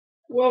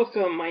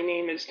Welcome, my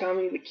name is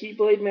Tommy the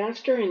Keyblade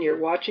Master and you're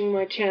watching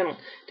my channel.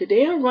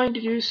 Today I'm going to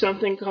do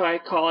something I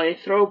call a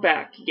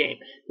throwback game.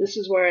 This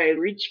is where I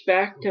reach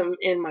back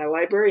in my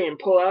library and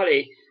pull out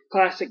a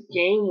classic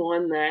game,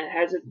 one that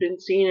hasn't been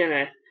seen in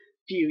a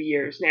few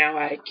years now.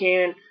 I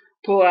can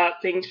pull out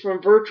things from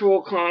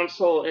Virtual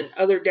Console and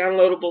other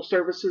downloadable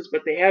services,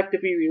 but they have to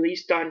be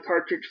released on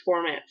cartridge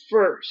format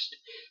first.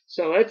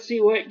 So let's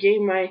see what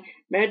game my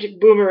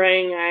magic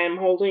boomerang I am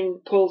holding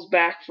pulls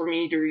back for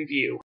me to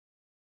review.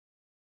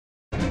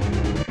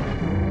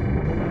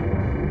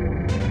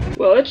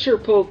 Well, it sure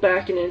pulled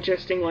back an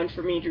interesting one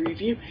for me to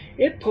review.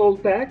 It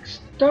pulled back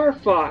Star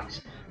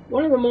Fox,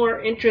 one of the more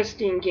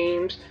interesting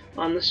games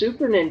on the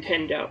Super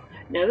Nintendo.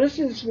 Now, this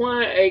is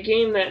a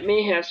game that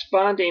may have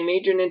spawned a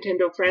major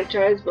Nintendo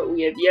franchise, but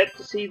we have yet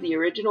to see the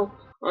original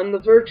on the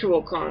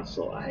Virtual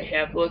Console. I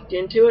have looked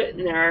into it,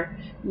 and there are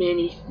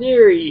many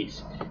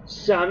theories.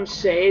 Some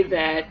say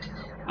that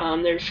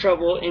there's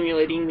trouble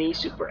emulating the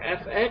Super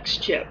FX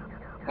chip.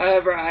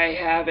 However, I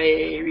have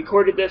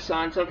recorded this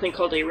on something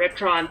called a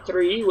Retron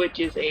 3,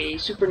 which is a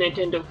Super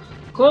Nintendo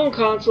clone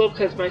console,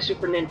 because my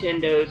Super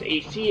Nintendo's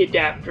AC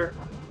adapter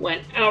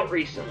went out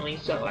recently,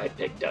 so I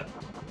picked up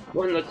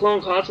one of the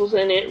clone consoles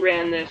and it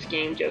ran this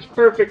game just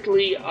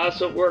perfectly.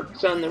 Also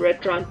works on the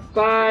Retron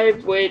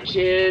 5, which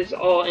is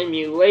all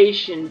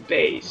emulation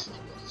based.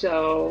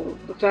 So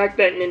the fact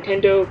that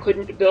Nintendo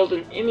couldn't build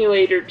an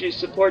emulator to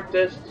support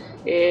this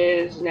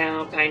is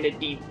now kind of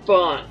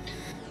debunked.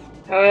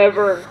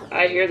 However,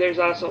 I hear there's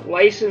also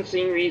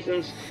licensing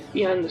reasons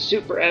beyond the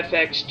Super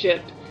FX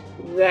chip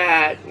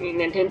that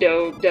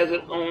Nintendo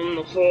doesn't own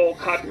the full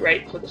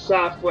copyright for the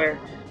software,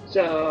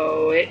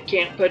 so it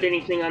can't put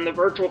anything on the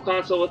Virtual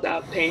Console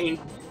without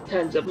paying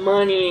tons of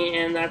money,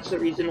 and that's the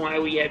reason why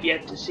we have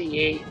yet to see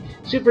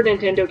a Super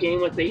Nintendo game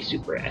with a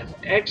Super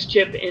FX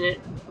chip in it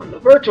on the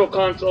Virtual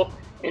Console.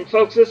 And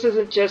folks, this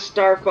isn't just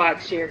Star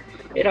Fox here.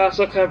 It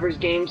also covers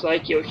games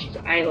like Yoshi's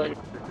Island.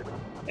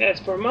 As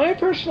for my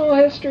personal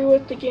history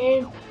with the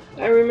game,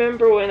 I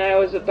remember when I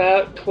was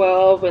about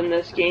 12 when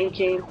this game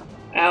came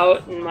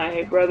out and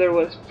my brother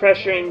was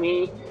pressuring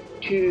me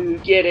to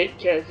get it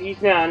because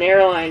he's now an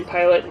airline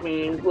pilot and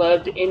he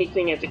loved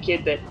anything as a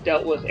kid that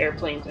dealt with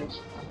airplanes and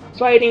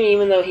fighting,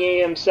 even though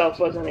he himself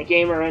wasn't a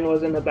gamer and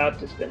wasn't about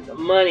to spend the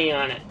money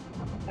on it.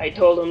 I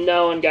told him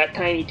no and got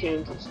Tiny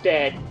Toons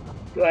instead.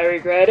 Do I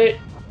regret it?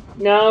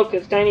 No,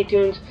 because Tiny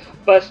Toons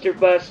Buster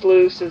Bust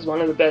Loose is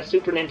one of the best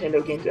Super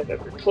Nintendo games I've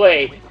ever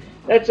played.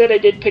 That said, I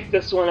did pick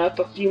this one up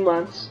a few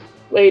months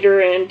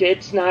later, and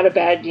it's not a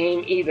bad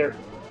game either.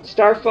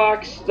 Star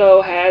Fox,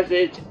 though, has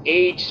its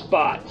age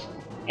spots,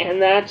 and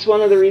that's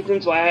one of the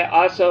reasons why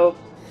I also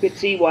could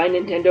see why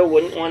Nintendo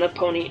wouldn't want to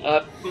pony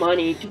up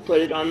money to put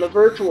it on the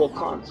Virtual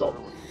Console.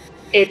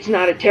 It's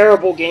not a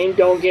terrible game,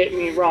 don't get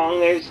me wrong.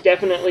 There's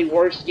definitely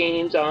worse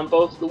games on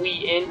both the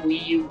Wii and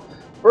Wii U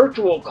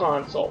Virtual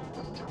Console.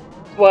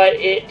 But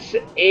it's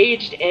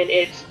aged, and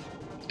it's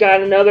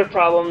got another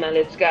problem, that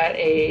it's got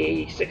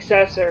a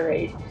successor,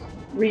 a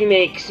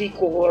remake,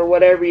 sequel, or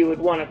whatever you would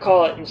want to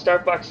call it, in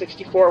Star Fox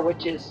 64,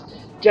 which is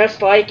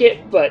just like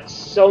it, but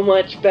so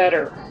much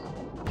better.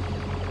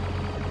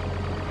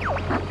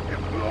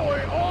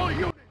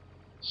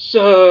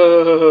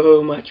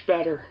 So much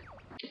better.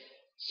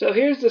 So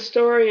here's the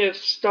story of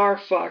Star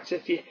Fox,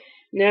 if you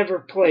never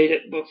played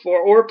it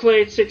before, or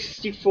played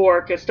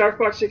 64, because Star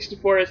Fox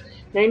 64 is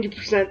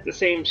 90% the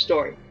same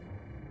story.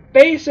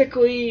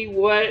 Basically,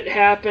 what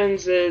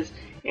happens is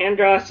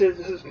Andross is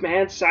this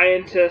mad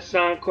scientist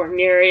on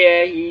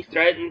Corneria. He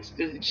threatens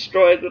to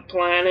destroy the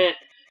planet.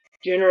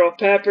 General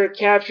Pepper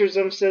captures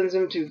him, sends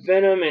him to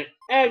Venom in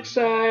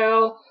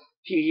exile.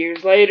 A few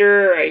years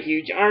later, a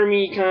huge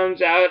army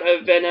comes out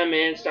of Venom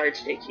and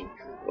starts taking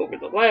over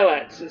the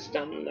Lilat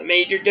system. The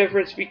major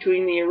difference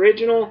between the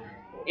original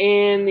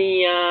and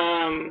the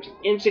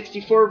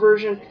N64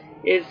 version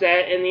is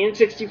that in the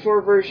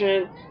N64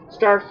 version,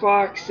 Star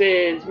Fox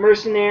is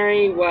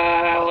mercenary,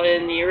 while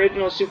in the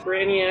original Super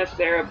NES,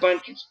 they're a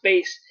bunch of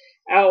space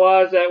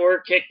outlaws that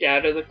were kicked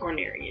out of the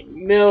Cornerian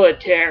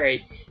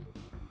military.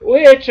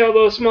 Which,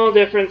 although a small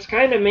difference,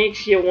 kind of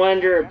makes you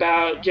wonder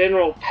about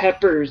General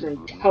Pepper's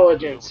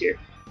intelligence here.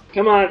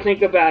 Come on,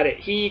 think about it.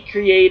 He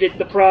created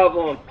the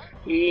problem.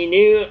 He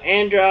knew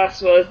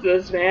Andross was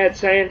this mad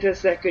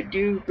scientist that could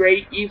do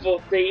great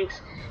evil things.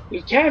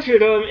 He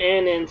captured him,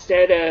 and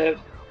instead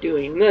of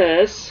doing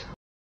this,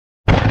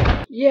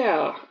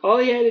 yeah, all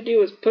he had to do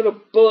was put a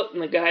bullet in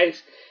the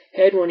guy's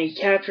head when he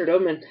captured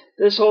him, and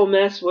this whole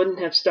mess wouldn't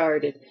have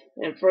started.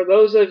 And for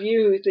those of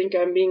you who think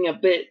I'm being a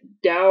bit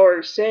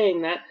dour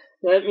saying that,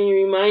 let me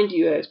remind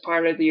you, as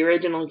part of the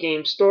original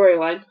game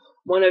storyline,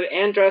 one of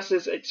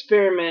Andross's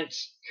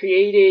experiments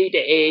created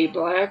a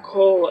black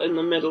hole in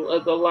the middle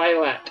of the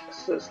Lilat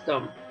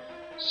system.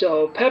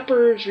 So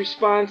Pepper's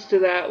response to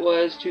that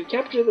was to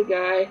capture the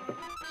guy,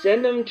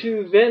 send him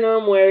to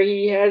Venom where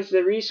he has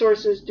the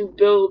resources to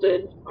build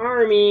an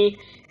army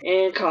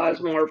and cause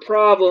more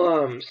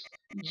problems.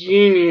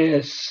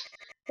 Genius.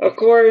 Of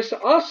course,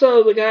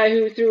 also the guy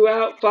who threw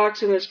out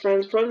Fox and his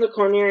friends from the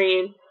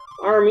Cornerian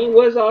army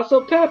was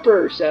also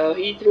Pepper, so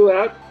he threw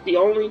out the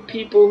only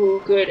people who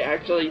could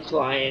actually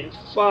fly and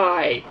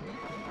fight.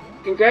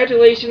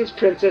 Congratulations,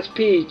 Princess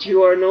Peach,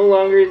 you are no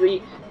longer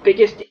the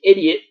biggest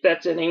idiot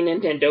that's in a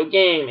Nintendo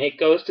game. It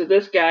goes to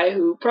this guy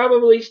who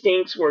probably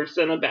stinks worse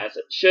than a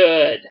basset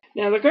should.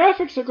 Now, the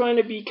graphics are going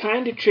to be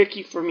kind of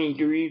tricky for me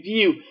to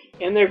review,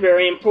 and they're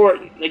very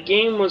important. The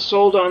game was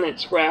sold on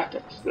its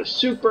graphics, the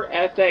Super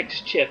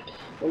FX chip,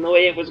 and the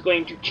way it was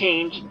going to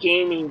change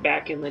gaming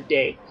back in the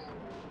day.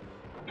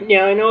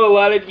 Now, I know a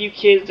lot of you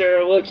kids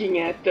are looking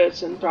at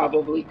this and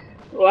probably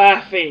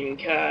laughing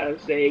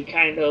because they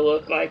kind of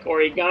look like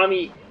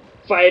origami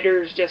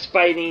fighters just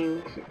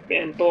fighting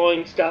and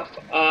blowing stuff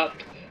up.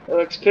 It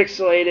looks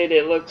pixelated,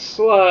 it looks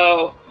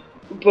slow,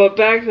 but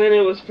back then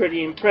it was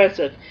pretty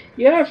impressive.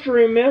 You have to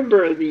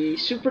remember the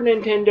Super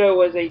Nintendo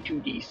was a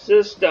 2D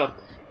system.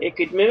 It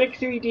could mimic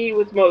 3D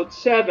with Mode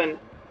 7,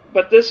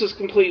 but this was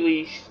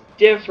completely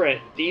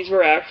different. These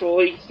were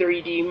actually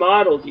 3D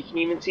models. You can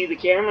even see the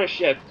camera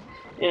shift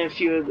in a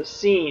few of the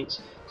scenes.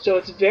 So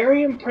it's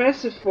very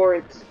impressive for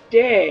its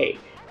day,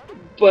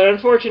 but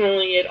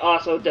unfortunately it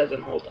also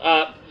doesn't hold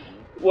up.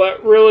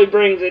 What really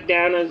brings it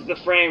down is the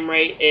frame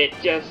rate. It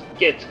just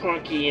gets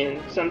clunky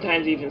and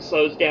sometimes even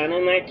slows down,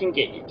 and that can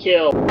get you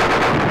killed.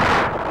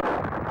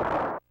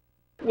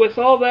 With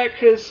all that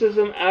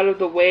criticism out of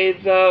the way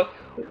though,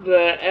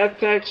 the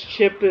FX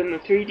chip and the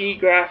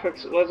 3D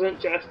graphics wasn't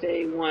just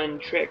a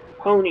one-trick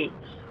pony.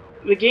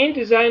 The game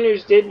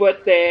designers did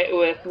with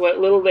what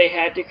little they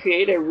had to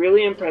create a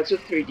really impressive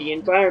 3D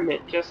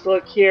environment. Just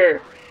look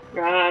here.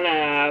 You're on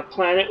a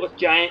planet with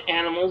giant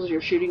animals, you're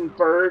shooting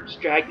birds,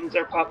 dragons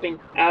are popping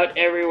out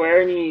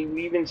everywhere, and you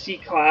even see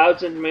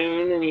clouds and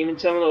moon, and even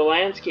some of the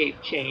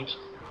landscape change.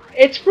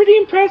 It's pretty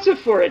impressive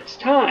for its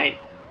time.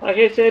 Like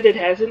I said, it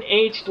hasn't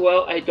aged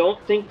well. I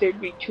don't think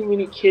there'd be too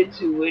many kids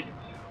who would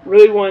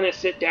really want to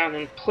sit down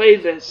and play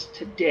this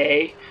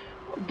today.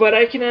 But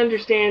I can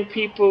understand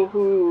people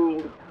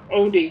who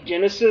owned a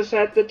Genesis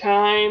at the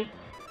time,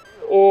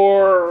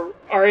 or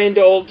are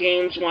into old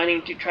games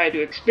wanting to try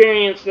to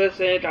experience this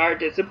and are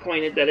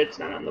disappointed that it's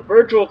not on the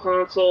Virtual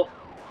Console.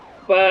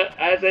 But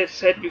as I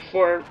said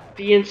before,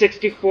 the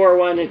N64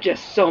 one is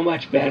just so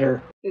much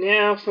better.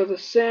 Now for the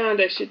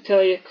sound, I should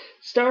tell you,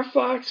 Star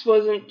Fox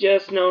wasn't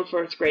just known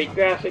for its great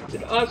graphics,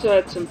 it also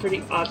had some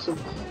pretty awesome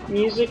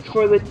music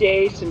for the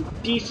day, some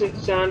decent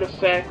sound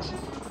effects,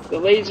 the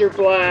laser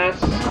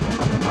blasts,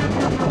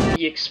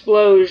 the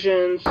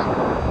explosions,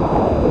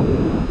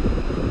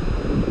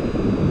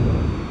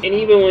 and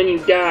even when you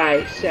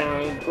die,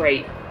 sound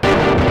great.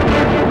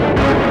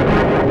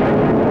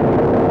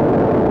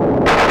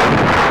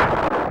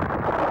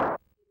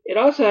 It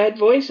also had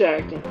voice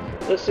acting.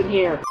 Listen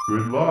here.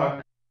 Good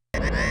luck.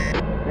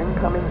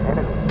 Incoming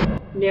enemy.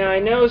 Now, I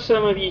know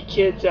some of you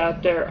kids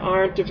out there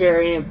aren't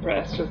very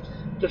impressed with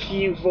the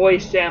few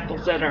voice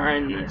samples that are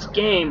in this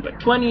game, but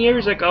 20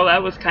 years ago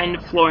that was kind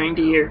of flooring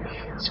to hear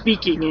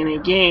speaking in a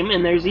game,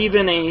 and there's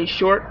even a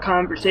short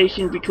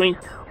conversation between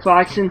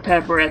Fox and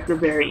Pepper at the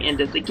very end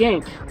of the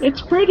game.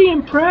 It's pretty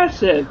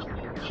impressive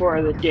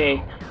for the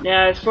day.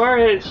 Now, as far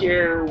as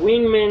your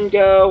wingmen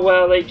go,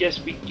 well, they just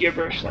speak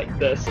gibberish like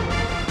this.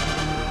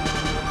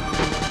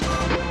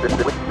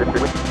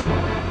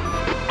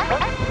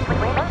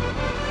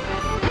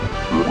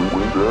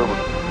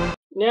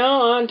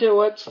 Now on to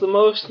what's the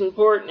most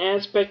important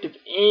aspect of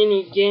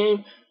any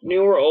game,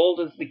 new or old,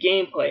 is the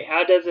gameplay.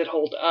 How does it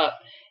hold up?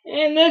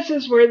 And this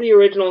is where the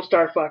original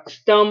Star Fox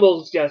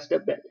stumbles just a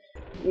bit.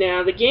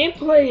 Now, the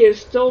gameplay is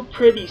still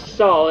pretty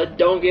solid,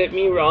 don't get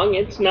me wrong,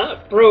 it's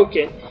not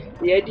broken.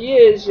 The idea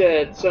is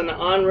it's an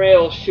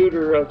on-rail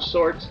shooter of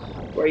sorts,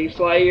 where you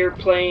fly your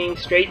plane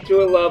straight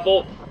through a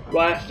level,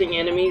 blasting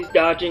enemies,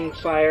 dodging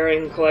fire,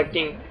 and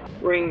collecting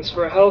rings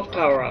for health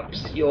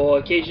power-ups. You'll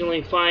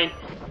occasionally find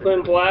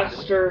twin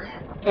blaster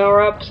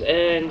power-ups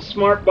and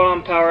smart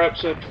bomb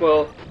power-ups, which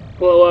will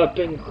blow up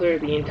and clear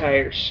the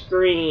entire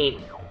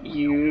screen.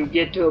 You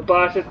get to a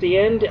boss at the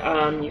end,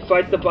 you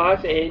fight the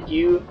boss, and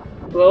you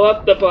blow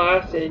up the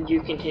boss, and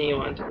you continue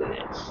on to the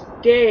next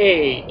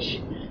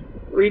stage.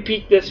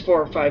 Repeat this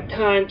 4 or 5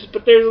 times,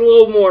 but there's a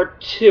little more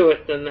to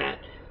it than that.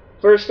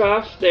 First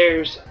off,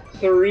 there's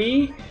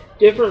 3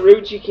 different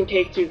routes you can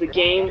take through the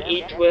game,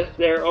 each with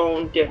their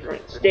own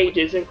different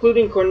stages,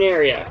 including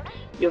Corneria.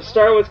 You'll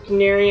start with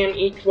Corneria on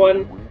each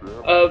one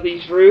of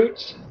these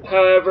routes.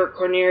 However,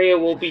 Corneria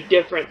will be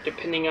different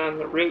depending on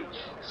the route.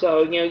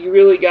 So, you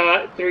really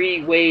got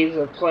 3 ways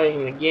of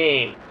playing the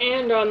game.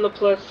 And on the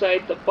plus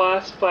side, the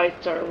boss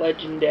fights are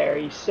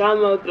legendary.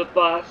 Some of the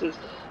bosses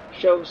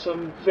show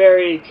some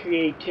very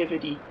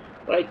creativity.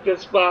 Like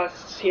this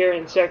boss here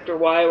in Sector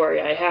Y,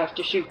 where I have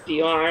to shoot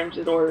the arms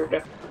in order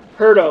to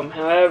hurt him.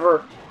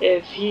 However,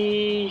 if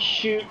he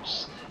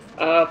shoots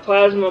a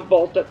plasma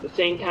bolt at the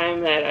same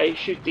time that I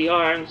shoot the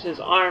arms, his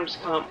arms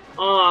come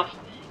off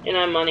and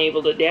I'm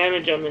unable to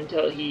damage him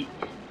until he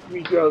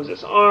regrows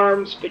his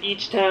arms. But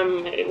each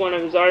time one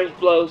of his arms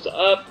blows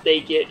up,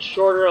 they get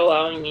shorter,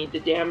 allowing me to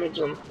damage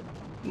them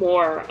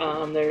more.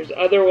 There's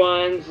other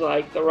ones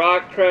like the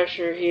Rock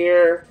Crusher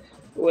here,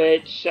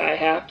 which I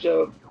have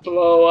to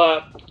blow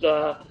up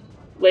the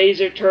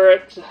laser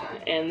turrets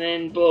and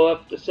then blow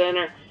up the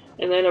center.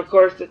 And then, of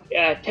course, the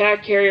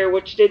attack carrier,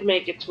 which did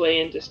make its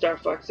way into Star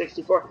Fox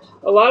 64.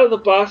 A lot of the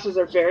bosses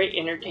are very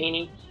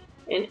entertaining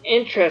and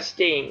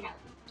interesting.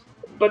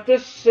 But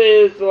this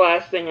is the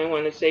last thing I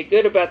want to say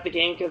good about the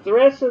game, because the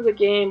rest of the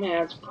game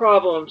has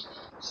problems,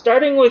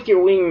 starting with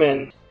your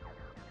wingmen.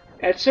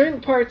 At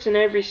certain parts in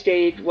every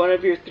stage, one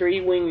of your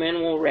 3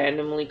 wingmen will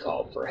randomly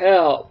call for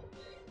help.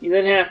 You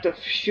then have to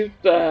shoot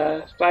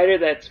the fighter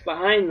that's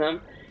behind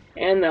them,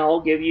 and they'll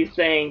give you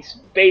things.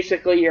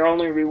 Basically, your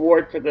only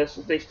reward for this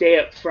is they stay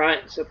up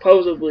front,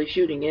 supposedly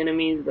shooting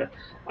enemies, but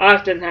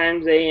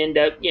oftentimes they end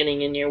up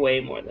getting in your way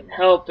more than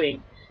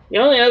helping. The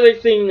only other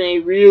thing they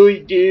really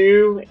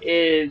do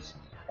is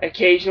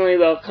occasionally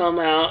they'll come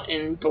out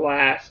and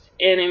blast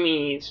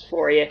enemies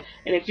for you.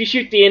 And if you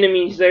shoot the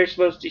enemies they're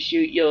supposed to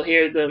shoot, you'll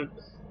hear them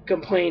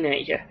complain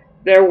at you.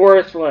 They're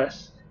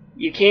worthless.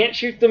 You can't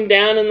shoot them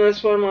down in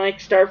this one like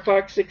Star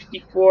Fox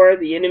 64.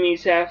 The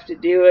enemies have to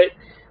do it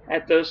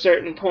at those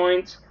certain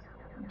points.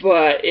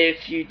 But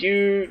if you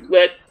do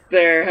let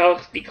their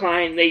health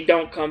decline, they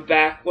don't come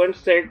back.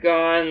 Once they're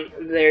gone,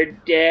 they're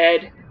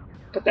dead.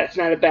 But that's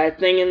not a bad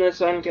thing in this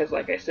one, because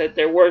like I said,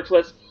 they're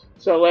worthless.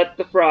 So let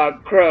the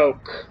frog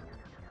croak.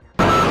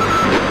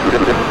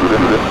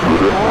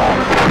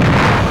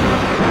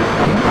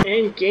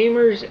 And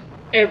gamers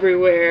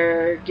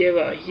everywhere give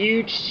a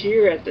huge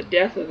cheer at the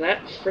death of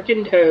that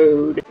frickin'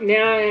 toad.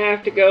 Now I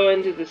have to go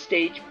into the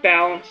stage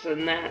balance,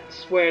 and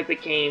that's where the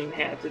game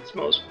has its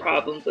most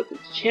problems with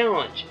its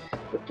challenge.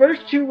 The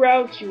first 2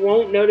 routes you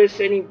won't notice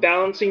any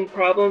balancing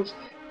problems.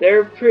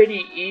 They're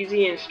pretty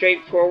easy and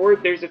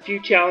straightforward. There's a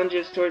few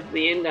challenges towards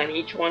the end on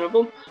each one of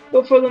them,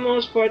 but for the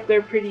most part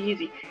they're pretty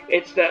easy.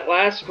 It's that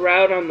last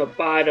route on the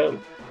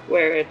bottom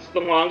where it's the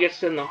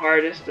longest and the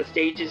hardest. The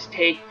stages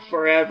take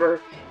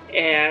forever,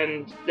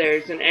 and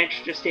there's an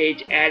extra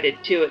stage added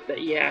to it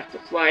that you have to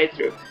fly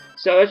through.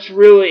 So it's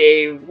really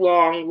a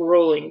long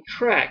rolling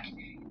trek.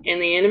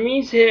 And the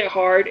enemies hit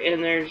hard,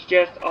 and there's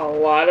just a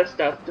lot of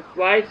stuff to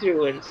fly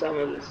through in some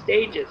of the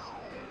stages.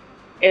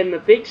 And the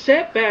big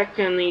setback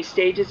on these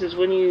stages is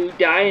when you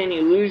die and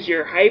you lose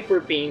your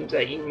hyper beams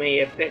that you may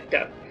have picked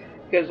up.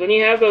 Because when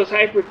you have those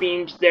hyper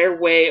beams, they're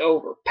way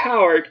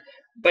overpowered,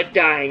 but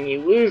dying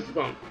you lose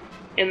them.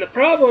 And the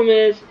problem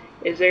is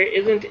there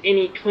isn't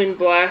any twin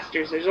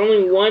blasters. There's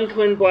only 1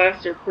 twin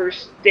blaster per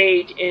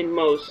stage in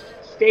most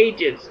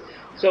stages.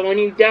 So when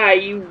you die,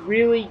 you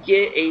really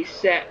get a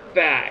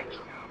setback.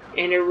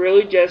 And it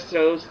really just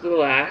throws the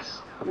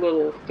last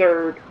little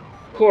third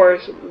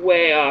course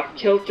way off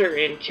kilter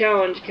and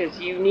challenge, because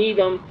you need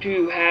them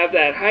to have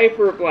that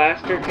hyper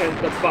blaster, because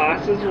the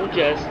bosses will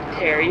just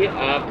tear you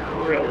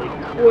up really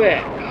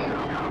quick.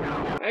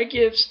 I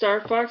give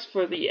Star Fox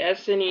for the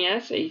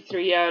SNES a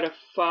 3 out of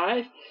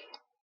 5.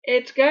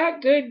 It's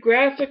got good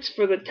graphics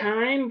for the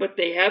time, but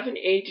they haven't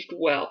aged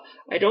well.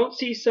 I don't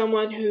see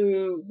someone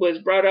who was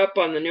brought up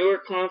on the newer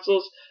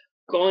consoles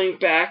going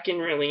back and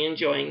really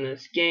enjoying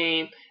this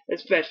game,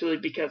 especially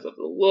because of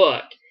the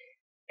look.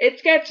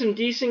 It's got some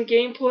decent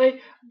gameplay,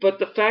 but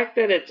the fact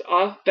that it's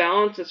off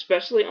balance,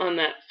 especially on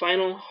that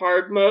final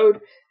hard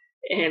mode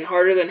and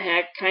harder than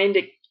heck, kind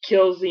of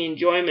kills the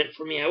enjoyment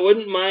for me. I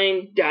wouldn't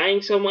mind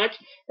dying so much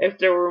if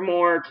there were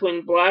more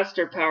twin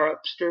blaster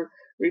power-ups to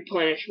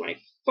replenish my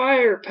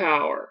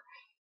firepower.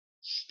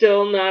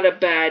 Still not a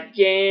bad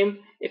game.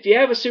 If you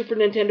have a Super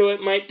Nintendo,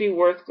 it might be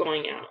worth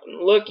going out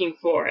and looking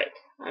for it.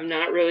 I'm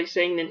not really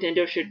saying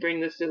Nintendo should bring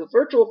this to the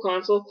Virtual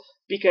Console,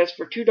 because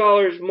for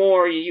 $2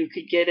 more you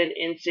could get an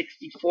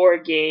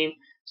N64 game,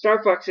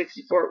 Star Fox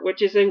 64,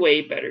 which is a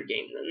way better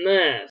game than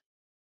this.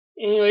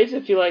 Anyways,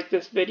 if you like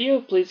this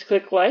video, please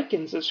click like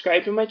and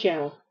subscribe to my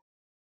channel.